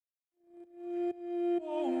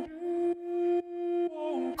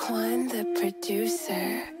One, the producer.com.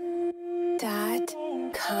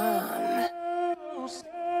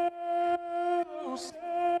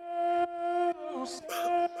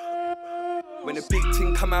 When a big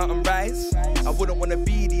thing come out and rise, I wouldn't wanna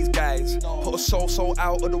be these guys. Put a soul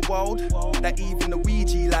out of the world, that even the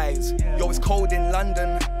Ouija lies. Yo, it's cold in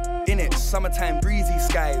London, innit, summertime breezy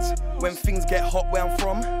skies. When things get hot where I'm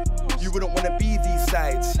from, you wouldn't wanna be these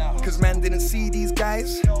sides. Cause man didn't see these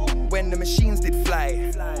guys when the machines did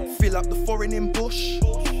fly. Fill up the foreign in bush,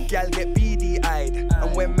 gal get beady-eyed.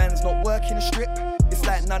 And when man's not working a strip, it's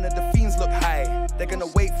like none of the fiends look high. They're gonna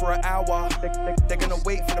wait for an hour, they're gonna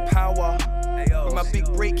wait for the power. When my big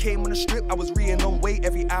break came on the strip, I was reading on weight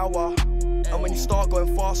every hour. And when you start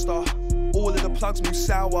going faster, all of the plugs move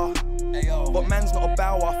sour. But man's not a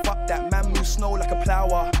bower, fuck that, man moves slow like a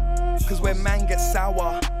plower. Cause when man gets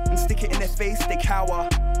sour and stick it in their face, they cower.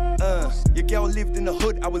 Your girl lived in the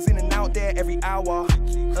hood, I was in and out there every hour.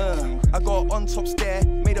 I got on top stair,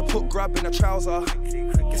 made her put grub in a trouser.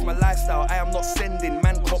 It's my lifestyle, I am not sending.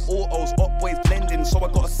 Man cop autos, op boys blending. So I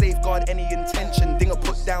gotta safeguard any intention. Dinger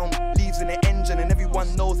put down, leaves in the engine. And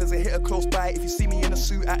everyone knows there's a hitter close by if you see me in a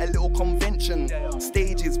suit at a little convention.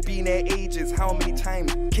 Stages, been there ages, how many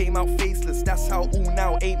times? Came out faceless, that's how all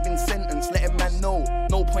now ain't been sentenced. Letting man know,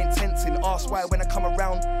 no point tensing. Ask why when I come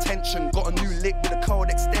around, tension. Got a new lick with a cold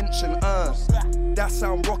extension, that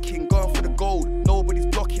sound rocking, going for the gold. Nobody's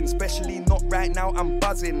blocking, especially not right now, I'm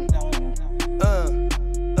buzzing.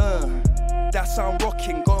 That sound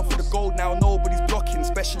rocking, going for the gold now, nobody's blocking,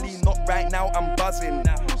 especially not right now, I'm buzzing.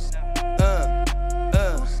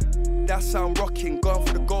 That sound rocking, going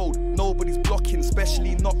for the gold, nobody's blocking,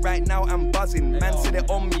 especially not right now, I'm buzzing. Man said it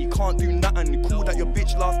on me, can't do nothing. Called out your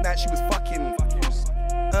bitch last night, she was fucking.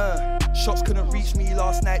 Shots couldn't reach me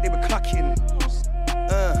last night, they were clucking.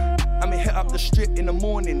 I'ma hit up the strip in the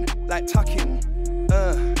morning, like tucking.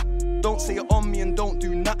 Don't say it on me and don't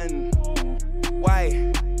do nothing.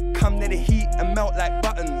 Why? Come near the heat and melt like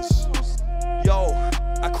buttons. Yo,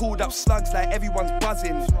 I called up slugs like everyone's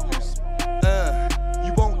buzzing.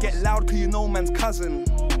 You won't get loud cause you know man's cousin.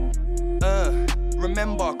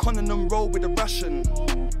 Remember, Conan rolled with the Russian.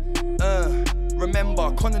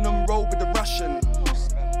 Remember, Conan rolled with the Russian.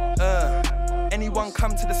 Anyone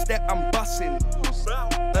come to the step, I'm bussing.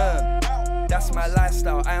 That's my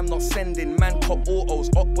lifestyle, I am not sending. Man cop autos,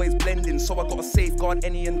 op boys blending. So I gotta safeguard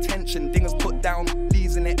any intention. Dingers put down,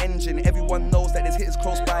 leaves in the engine. Everyone knows that there's hitters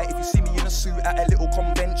close by if you see me in a suit at a little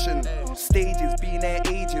convention. Stages, been there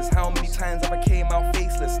ages, how many times have I came out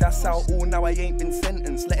faceless? That's how all now I ain't been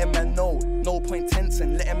sentenced. Letting man know, no point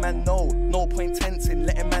tensing. Letting man know, no point tensing.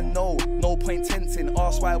 Letting man know, no point tensing.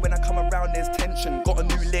 Ask why when I come around there's tension. Got a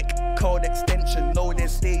new lick, cold extension. Know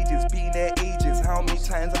there's stages, been there ages, how many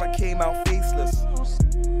times have I came out faceless?